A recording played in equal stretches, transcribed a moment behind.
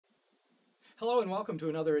Hello and welcome to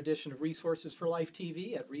another edition of Resources for Life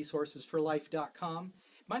TV at resourcesforlife.com.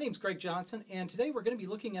 My name is Greg Johnson, and today we're going to be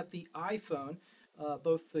looking at the iPhone,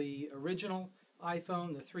 both the original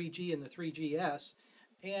iPhone, the 3G and the 3GS.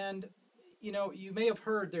 And you may have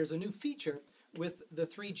heard there's a new feature with the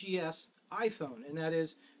 3GS iPhone, and that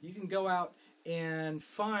is you can go out and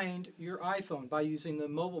find your iPhone by using the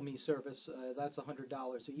MobileMe service. That's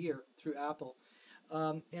 $100 a year through Apple.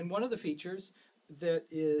 And one of the features that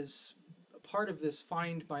is part of this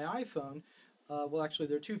Find My iPhone, well, actually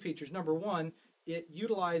there are two features. Number one, it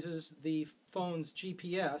utilizes the phone's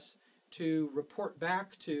GPS to report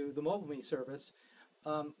back to the MobileMe service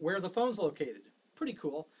where the phone's located. Pretty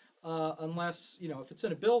cool, unless, if it's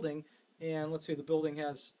in a building, and let's say the building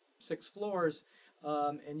has 6 floors,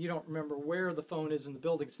 and you don't remember where the phone is in the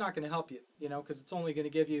building, it's not going to help you, because it's only going to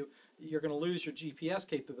give you, you're going to lose your GPS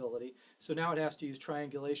capability. So now it has to use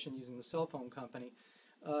triangulation using the cell phone company.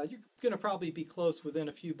 You're going to probably be close within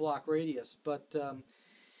a few block radius. But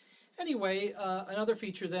anyway, another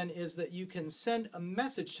feature then is that you can send a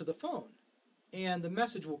message to the phone, and the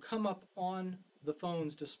message will come up on the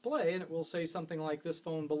phone's display, and it will say something like, "This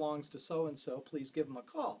phone belongs to so-and-so, please give them a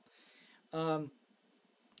call."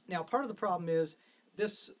 Now, part of the problem is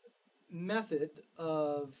this method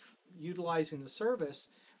of utilizing the service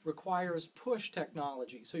requires push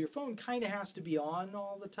technology. So your phone kind of has to be on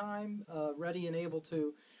all the time, ready and able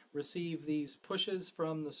to receive these pushes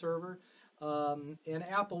from the server. And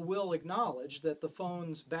Apple will acknowledge that the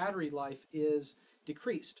phone's battery life is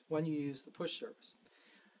decreased when you use the push service.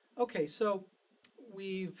 Okay, so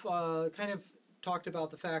we've kind of talked about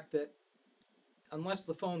the fact that unless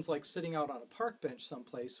the phone's like sitting out on a park bench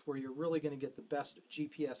someplace where you're really going to get the best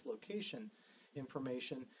GPS location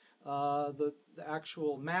information, the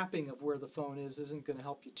actual mapping of where the phone is isn't going to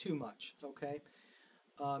help you too much, okay?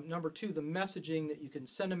 Number two, the messaging, that you can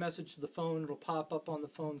send a message to the phone, it'll pop up on the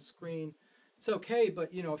phone screen. It's okay,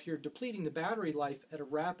 but if you're depleting the battery life at a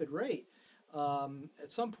rapid rate,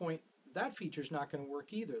 at some point that feature's not going to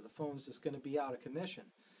work either. The phone's just going to be out of commission.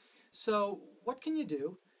 So what can you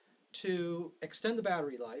do to extend the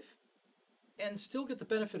battery life and still get the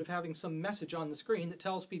benefit of having some message on the screen that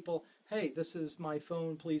tells people, "Hey, this is my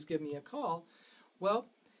phone, please give me a call"? Well,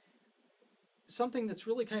 something that's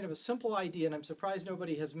really kind of a simple idea, and I'm surprised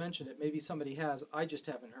nobody has mentioned it. Maybe somebody has, I just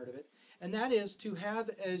haven't heard of it. And that is to have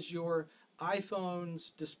as your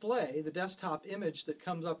iPhone's display, the desktop image that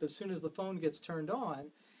comes up as soon as the phone gets turned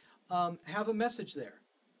on, have a message there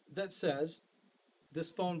that says,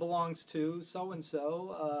 "This phone belongs to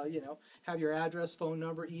so-and-so," have your address, phone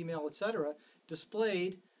number, email, etc.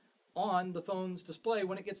 displayed on the phone's display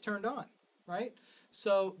when it gets turned on, right?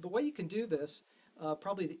 So the way you can do this,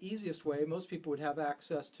 probably the easiest way, most people would have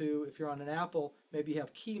access to, if you're on an Apple, maybe you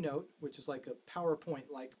have Keynote, which is like a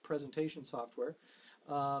PowerPoint-like presentation software.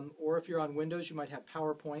 Or if you're on Windows, you might have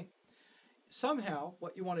PowerPoint. Somehow,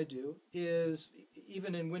 what you want to do is,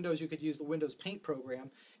 even in Windows, you could use the Windows Paint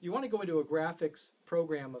program. You want to go into a graphics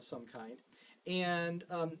program of some kind and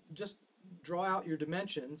just draw out your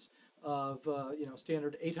dimensions of,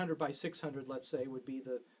 standard 800 by 600, let's say, would be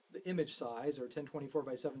the image size, or 1024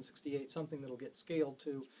 by 768, something that'll get scaled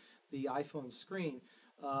to the iPhone screen.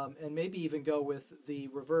 And maybe even go with the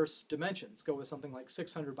reverse dimensions. Go with something like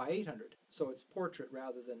 600 by 800, so it's portrait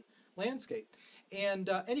rather than landscape. And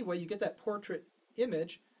anyway, you get that portrait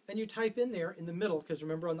image, and you type in there in the middle, because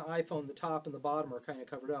remember on the iPhone, the top and the bottom are kind of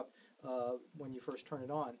covered up when you first turn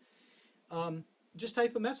it on. Just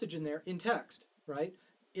type a message in there in text, right,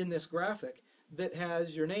 in this graphic that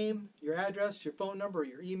has your name, your address, your phone number,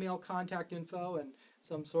 your email, contact info, and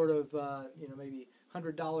some sort of, maybe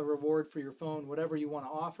 $100 reward for your phone, whatever you want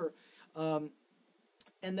to offer,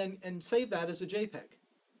 and save that as a JPEG.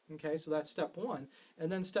 Okay, so that's step one.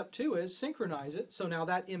 And then step two is synchronize it. So now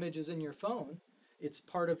that image is in your phone. It's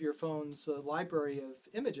part of your phone's library of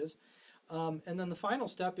images. And then the final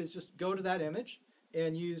step is just go to that image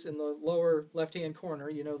and use in the lower left-hand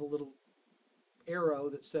corner, the little arrow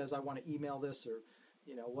that says, "I want to email this," or,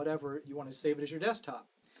 whatever, you want to save it as your desktop.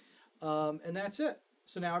 And that's it.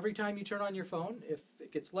 So now every time you turn on your phone, if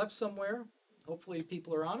it gets left somewhere, hopefully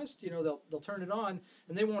people are honest, they'll turn it on,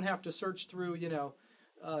 and they won't have to search through,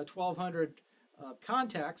 1,200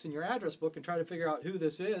 contacts in your address book and try to figure out who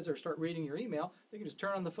this is or start reading your email. They can just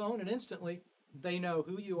turn on the phone, and instantly they know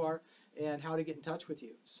who you are and how to get in touch with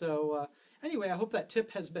you. So anyway, I hope that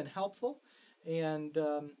tip has been helpful, and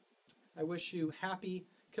I wish you happy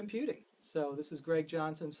computing. So this is Greg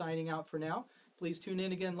Johnson signing out for now. Please tune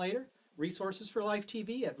in again later. Resources for Life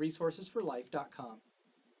TV at resourcesforlife.com.